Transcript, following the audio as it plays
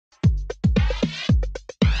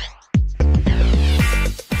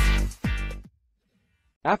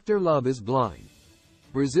After Love is Blind.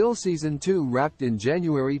 Brazil Season 2 wrapped in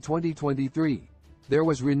January 2023. There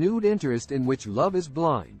was renewed interest in which Love is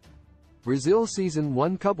Blind. Brazil Season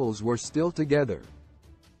 1 couples were still together.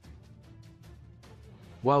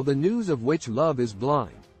 While the news of which Love is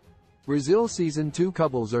Blind. Brazil Season 2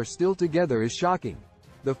 couples are still together is shocking.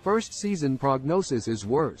 The first season prognosis is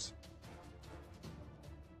worse.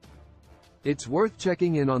 It's worth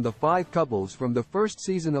checking in on the 5 couples from the first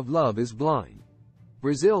season of Love is Blind.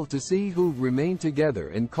 Brazil to see who've remained together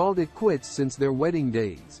and called it quits since their wedding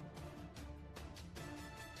days.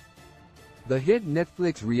 The hit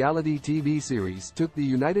Netflix reality TV series took the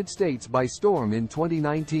United States by storm in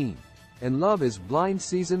 2019, and Love is Blind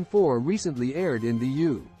Season 4 recently aired in the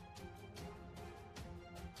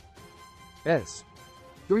U.S.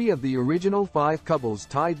 3 of the original 5 couples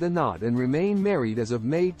tied the knot and remain married as of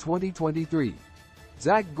May 2023.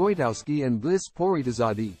 Zach Goitowski and Bliss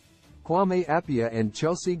Poritazadi, Kwame Appiah and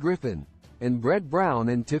Chelsea Griffin, and Brett Brown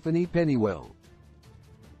and Tiffany Pennywell.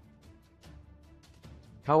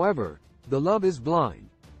 However, the Love is Blind.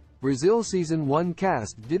 Brazil Season 1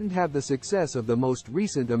 cast didn't have the success of the most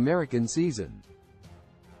recent American season.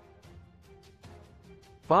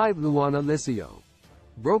 5. Luana Licio.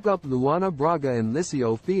 Broke up. Luana Braga and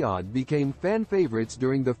Licio Fiad became fan favorites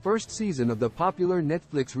during the first season of the popular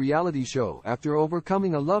Netflix reality show after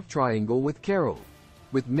overcoming a love triangle with Carol,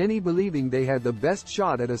 with many believing they had the best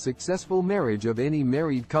shot at a successful marriage of any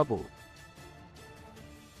married couple.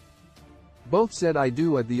 Both said "I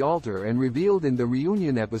do" at the altar and revealed in the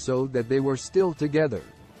reunion episode that they were still together.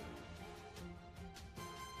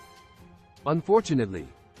 Unfortunately,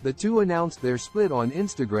 the two announced their split on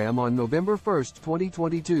Instagram on November 1,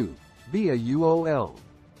 2022, via UOL.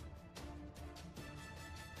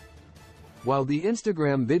 While the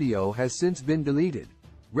Instagram video has since been deleted,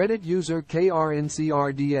 Reddit user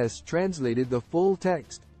KRNCRDS translated the full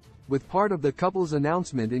text, with part of the couple's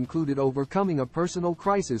announcement included overcoming a personal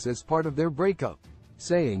crisis as part of their breakup,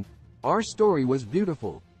 saying, "Our story was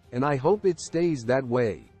beautiful, and I hope it stays that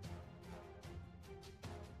way.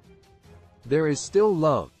 There is still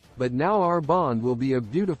love, but now our bond will be a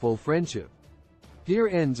beautiful friendship. Here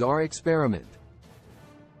ends our experiment.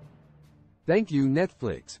 Thank you,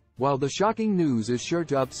 Netflix." While the shocking news is sure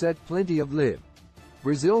to upset plenty of Live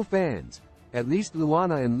Brazil fans, at least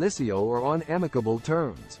Luana and Licio are on amicable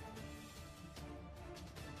terms.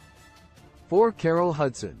 4. Carol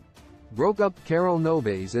Hudson. Broke up. Carol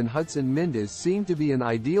Novaes and Hudson Mendes seemed to be an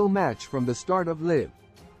ideal match from the start of Live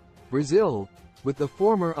Brazil, with the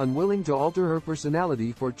former unwilling to alter her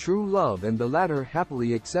personality for true love and the latter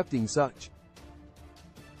happily accepting such.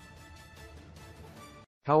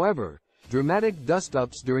 However, dramatic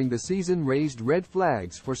dust-ups during the season raised red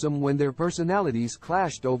flags for some when their personalities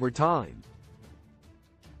clashed over time.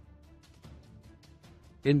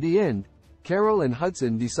 In the end, Carol and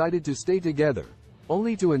Hudson decided to stay together,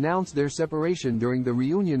 only to announce their separation during the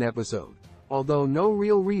reunion episode, although no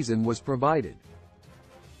real reason was provided.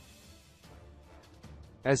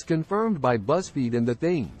 As confirmed by BuzzFeed and The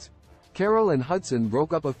Things, Carol and Hudson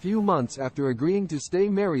broke up a few months after agreeing to stay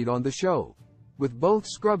married on the show, with both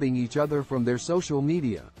scrubbing each other from their social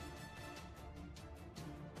media.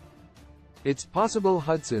 It's possible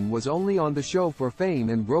Hudson was only on the show for fame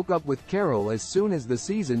and broke up with Carol as soon as the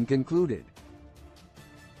season concluded.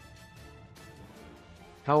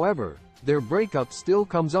 However, their breakup still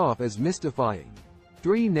comes off as mystifying.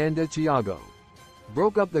 3. Nanda Thiago.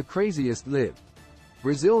 Broke up. The craziest Live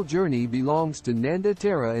Brazil journey belongs to Nanda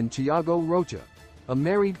Terra and Thiago Rocha, a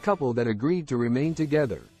married couple that agreed to remain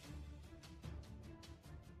together.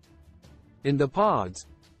 In the pods,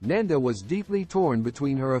 Nanda was deeply torn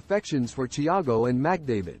between her affections for Thiago and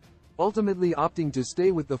McDavid, ultimately opting to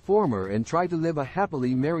stay with the former and try to live a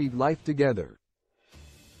happily married life together.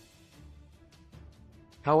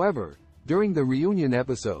 However, during the reunion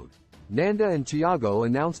episode, Nanda and Thiago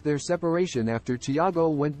announced their separation after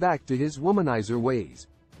Thiago went back to his womanizer ways,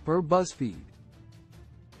 per BuzzFeed.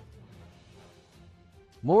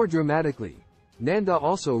 More dramatically, Nanda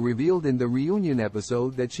also revealed in the reunion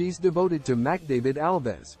episode that she's devoted to McDavid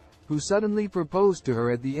Alves, who suddenly proposed to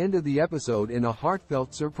her at the end of the episode in a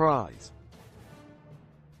heartfelt surprise.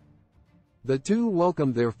 The two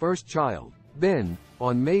welcomed their first child, Ben,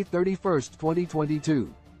 on May 31,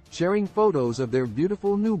 2022. Sharing photos of their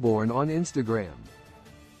beautiful newborn on Instagram.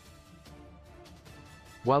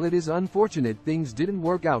 While it is unfortunate things didn't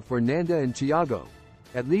work out for Nanda and Thiago,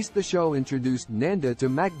 at least the show introduced Nanda to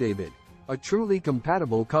McDavid, a truly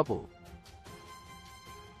compatible couple.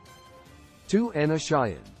 2. Anna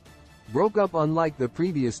Cheyenne. Broke up. Unlike the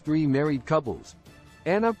previous 3 married couples,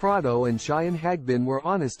 Ana Prado and Cheyenne Hagbin were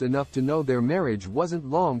honest enough to know their marriage wasn't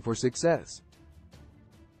long for success.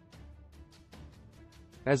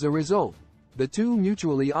 As a result, the two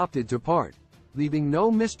mutually opted to part, leaving no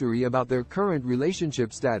mystery about their current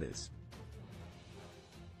relationship status.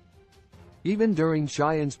 Even during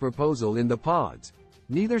Cheyenne's proposal in the pods,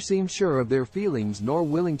 neither seemed sure of their feelings nor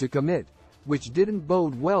willing to commit, which didn't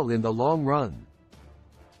bode well in the long run.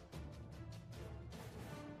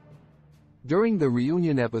 During the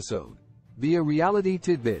reunion episode, via Reality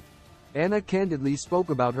Tidbit, Ana candidly spoke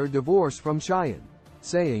about her divorce from Cheyenne,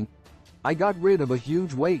 saying, "I got rid of a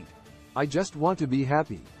huge weight. I just want to be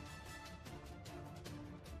happy.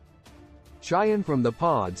 Cheyenne from the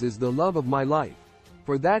pods is the love of my life.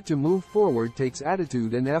 For that to move forward takes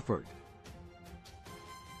attitude and effort.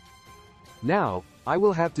 Now, I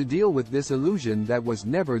will have to deal with this illusion that was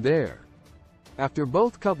never there." After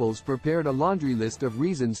both couples prepared a laundry list of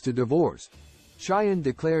reasons to divorce, Cheyenne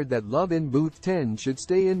declared that love in Booth 10 should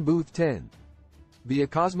stay in Booth 10, via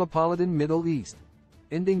Cosmopolitan Middle East,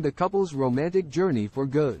 ending the couple's romantic journey for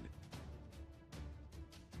good.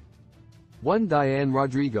 1. Diane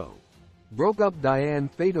Rodrigo. Broke up. Diane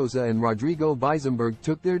Feitosa and Rodrigo Weisenberg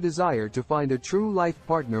took their desire to find a true life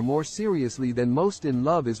partner more seriously than most in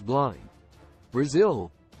Love is Blind Brazil,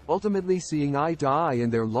 ultimately seeing eye to eye in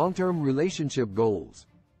their long-term relationship goals.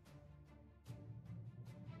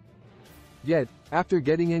 Yet, after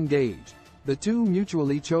getting engaged, the two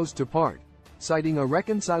mutually chose to part, citing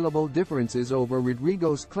irreconcilable differences over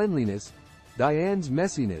Rodrigo's cleanliness, Diane's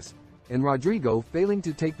messiness, and Rodrigo failing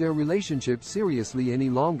to take their relationship seriously any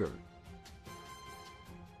longer.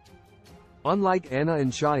 Unlike Ana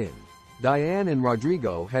and Cheyenne, Diane and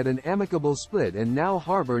Rodrigo had an amicable split and now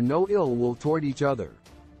harbor no ill will toward each other.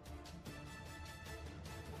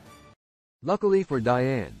 Luckily for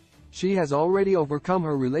Diane, she has already overcome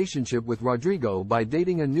her relationship with Rodrigo by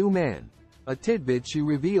dating a new man, a tidbit she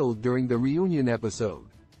revealed during the reunion episode.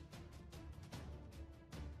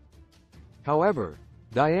 However,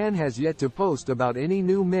 Diane has yet to post about any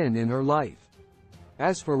new men in her life.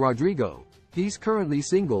 As for Rodrigo, he's currently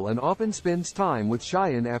single and often spends time with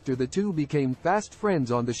Cheyenne after the two became fast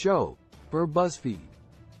friends on the show, per BuzzFeed.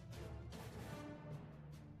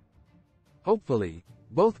 Hopefully,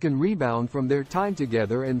 both can rebound from their time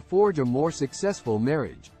together and forge a more successful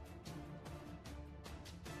marriage.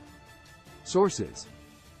 Sources: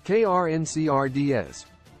 KRNCRDS,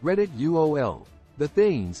 Reddit UOL, The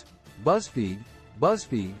Things, BuzzFeed,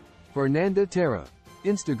 Fernanda Terra,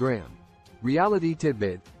 Instagram, Reality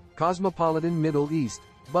Tidbit, Cosmopolitan Middle East,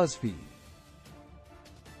 BuzzFeed.